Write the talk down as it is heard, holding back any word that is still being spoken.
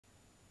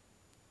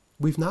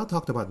We've now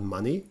talked about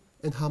money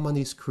and how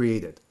money is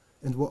created,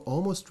 and we're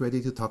almost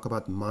ready to talk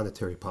about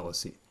monetary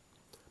policy.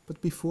 But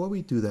before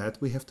we do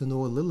that, we have to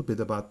know a little bit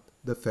about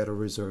the Federal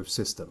Reserve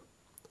System.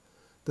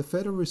 The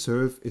Federal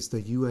Reserve is the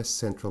U.S.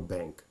 central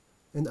bank,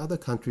 and other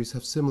countries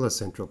have similar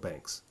central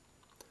banks.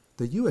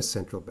 The U.S.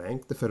 central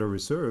bank, the Federal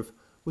Reserve,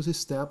 was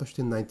established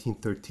in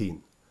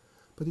 1913,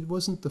 but it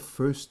wasn't the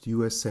first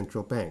U.S.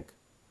 central bank.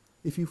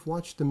 If you've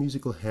watched the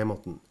musical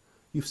Hamilton,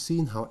 you've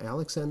seen how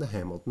Alexander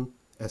Hamilton,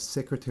 as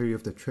Secretary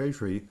of the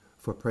Treasury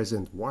for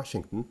President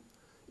Washington,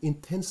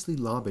 intensely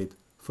lobbied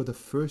for the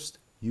first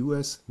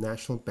U.S.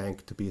 national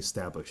bank to be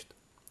established.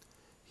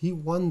 He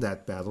won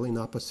that battle in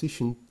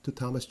opposition to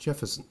Thomas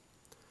Jefferson,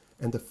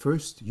 and the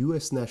first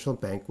U.S. national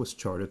bank was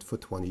chartered for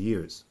 20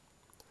 years.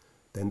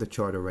 Then the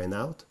charter ran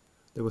out,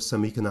 there was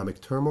some economic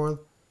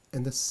turmoil,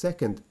 and the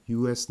second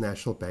U.S.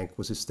 national bank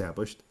was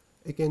established,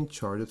 again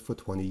chartered for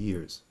 20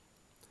 years.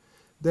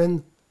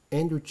 Then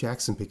Andrew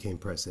Jackson became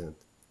president,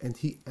 and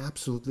he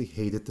absolutely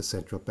hated the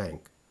central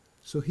bank,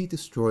 so he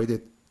destroyed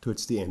it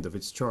towards the end of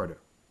its charter.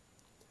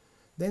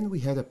 Then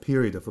we had a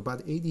period of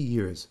about 80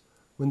 years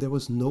when there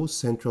was no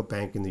central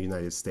bank in the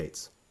United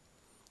States.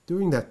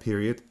 During that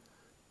period,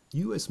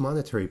 U.S.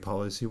 monetary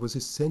policy was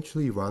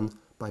essentially run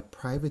by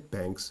private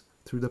banks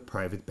through the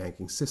private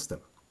banking system.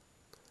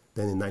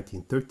 Then in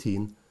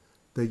 1913,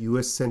 the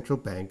U.S. central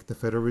bank, the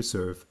Federal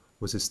Reserve,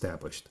 was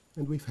established,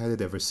 and we've had it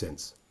ever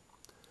since.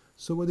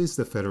 So what is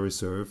the Federal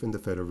Reserve and the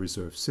Federal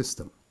Reserve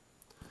System?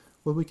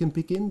 Well, we can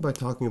begin by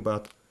talking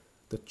about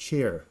the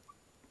chair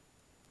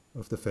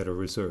of the Federal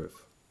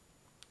Reserve.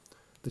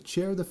 The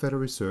chair of the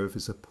Federal Reserve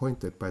is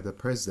appointed by the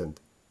president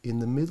in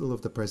the middle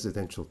of the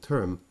presidential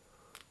term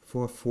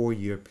for a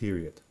 4-year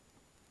period.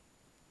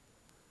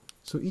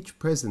 So each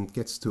president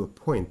gets to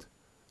appoint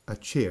a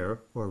chair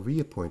or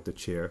reappoint the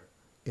chair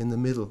in the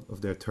middle of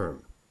their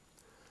term.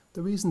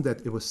 The reason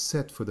that it was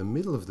set for the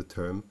middle of the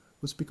term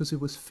was because it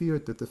was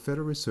feared that the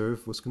Federal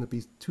Reserve was going to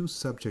be too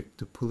subject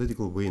to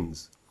political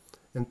winds.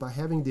 And by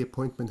having the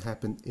appointment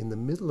happen in the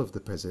middle of the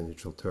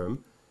presidential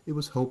term, it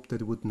was hoped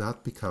that it would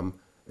not become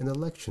an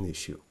election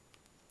issue.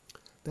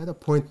 That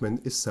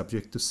appointment is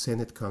subject to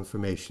Senate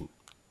confirmation.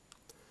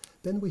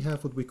 Then we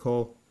have what we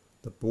call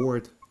the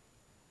Board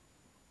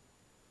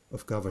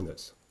of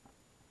Governors.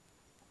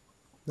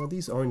 Now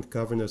these aren't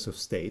governors of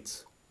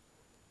states,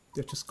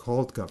 they're just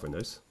called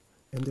governors,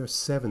 and there are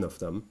 7 of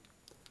them,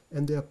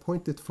 and they're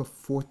appointed for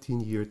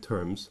 14-year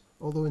terms,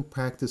 although in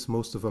practice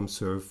most of them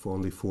serve for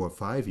only 4 or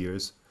 5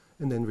 years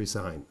and then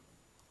resign.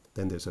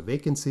 Then there's a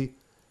vacancy,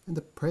 and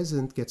the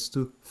president gets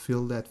to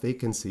fill that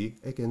vacancy,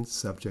 again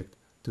subject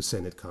to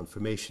Senate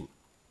confirmation.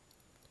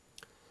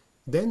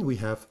 Then we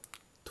have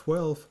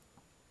 12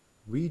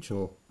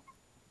 regional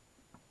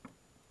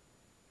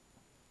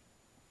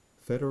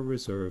Federal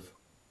Reserve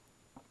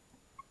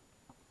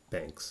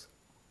banks.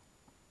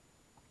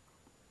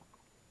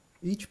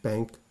 Each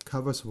bank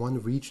covers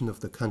one region of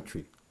the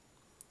country.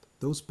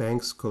 Those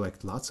banks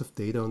collect lots of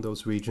data on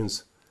those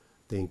regions,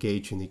 they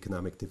engage in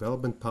economic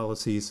development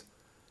policies,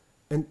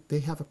 and they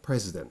have a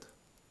president.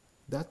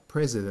 That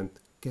president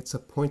gets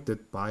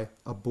appointed by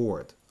a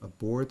board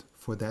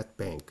for that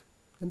bank,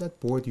 and that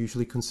board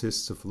usually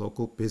consists of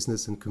local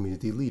business and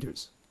community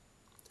leaders.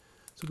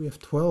 So we have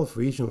 12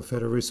 regional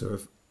Federal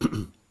Reserve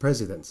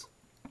presidents.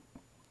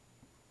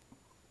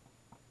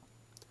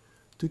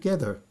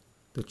 Together,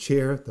 the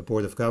chair, the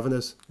Board of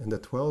Governors, and the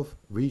 12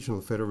 regional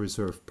Federal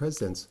Reserve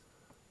presidents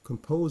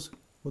compose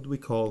what we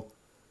call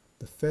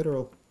the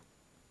Federal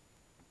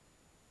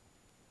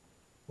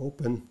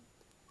Open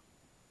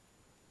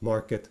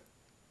Market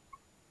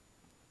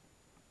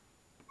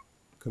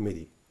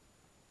Committee,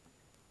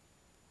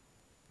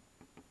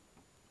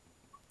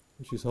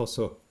 which is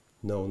also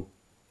known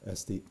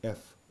as the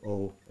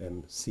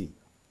FOMC.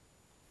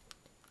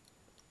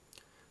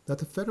 Now,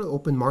 the Federal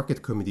Open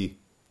Market Committee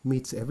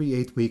meets every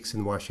 8 weeks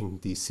in Washington,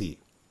 D.C.,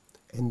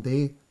 and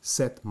they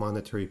set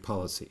monetary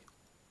policy.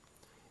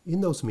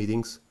 In those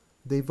meetings,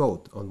 they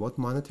vote on what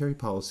monetary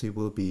policy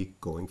will be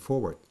going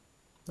forward.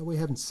 Now, we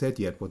haven't said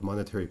yet what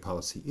monetary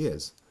policy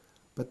is,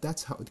 but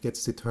that's how it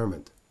gets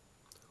determined.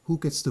 Who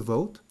gets to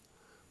vote?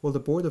 Well, the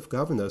Board of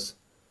Governors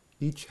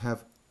each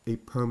have a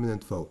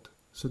permanent vote,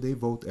 so they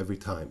vote every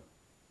time.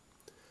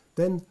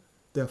 Then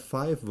there are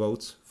 5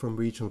 votes from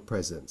regional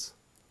presidents.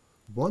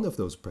 One of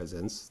those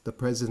presidents, the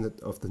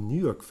president of the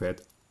New York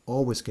Fed,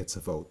 always gets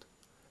a vote.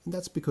 And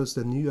that's because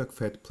the New York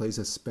Fed plays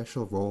a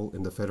special role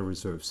in the Federal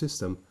Reserve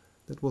System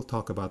that we'll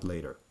talk about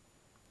later.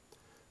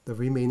 The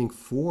remaining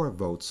 4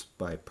 votes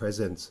by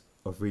presidents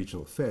of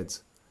regional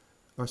Feds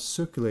are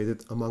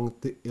circulated among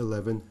the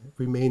 11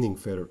 remaining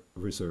Federal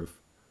Reserve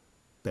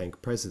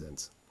Bank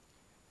presidents.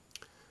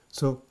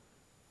 So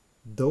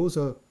those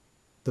are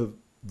the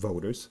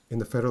voters in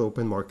the Federal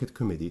Open Market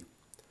Committee,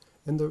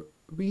 and the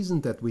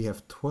reason that we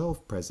have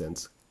 12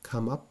 presidents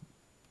come up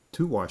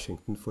to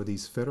Washington for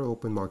these Federal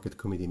Open Market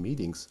Committee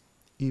meetings,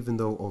 even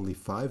though only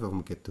 5 of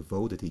them get to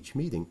vote at each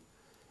meeting,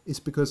 is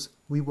because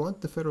we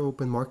want the Federal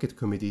Open Market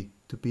Committee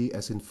to be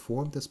as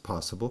informed as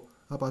possible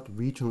about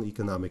regional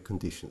economic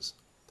conditions.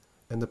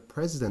 and the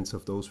presidents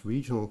of those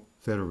regional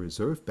Federal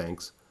Reserve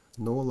banks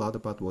know a lot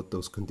about what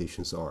those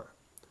conditions are.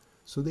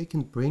 So they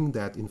can bring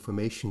that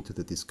information to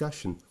the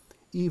discussion,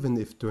 even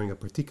if during a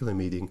particular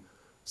meeting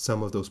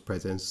some of those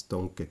presidents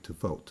don't get to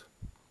vote.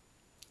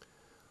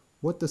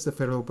 What does the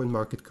Federal Open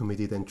Market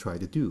Committee then try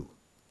to do?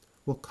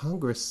 Well,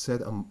 Congress set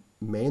a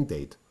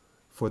mandate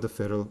for the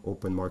Federal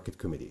Open Market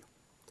Committee.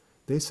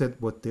 They said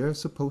what they're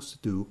supposed to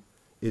do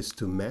is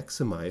to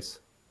maximize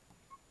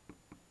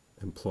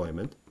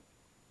employment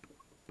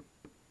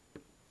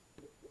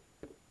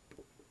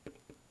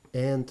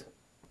and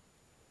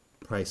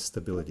price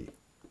stability.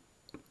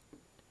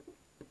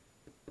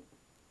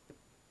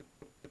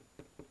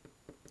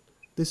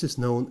 This is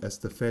known as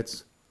the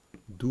Fed's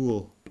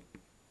dual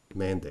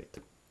mandate.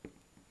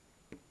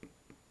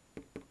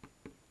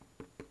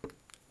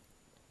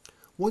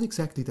 What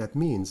exactly that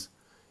means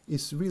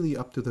is really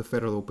up to the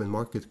Federal Open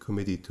Market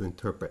Committee to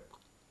interpret,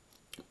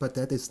 but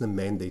that is the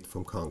mandate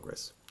from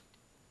Congress.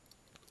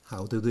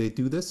 How do they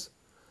do this?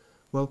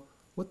 Well,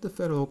 what the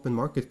Federal Open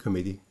Market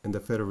Committee and the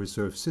Federal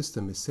Reserve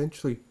System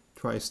essentially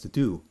tries to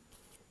do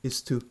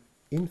is to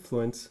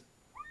influence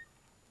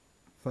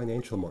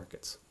financial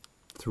markets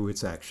through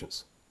its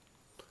actions.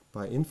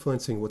 By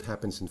influencing what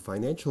happens in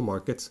financial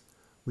markets,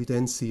 we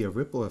then see a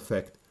ripple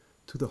effect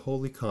to the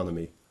whole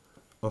economy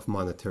of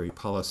monetary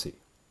policy.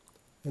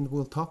 And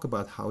we'll talk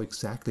about how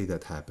exactly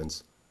that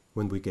happens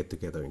when we get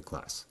together in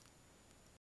class.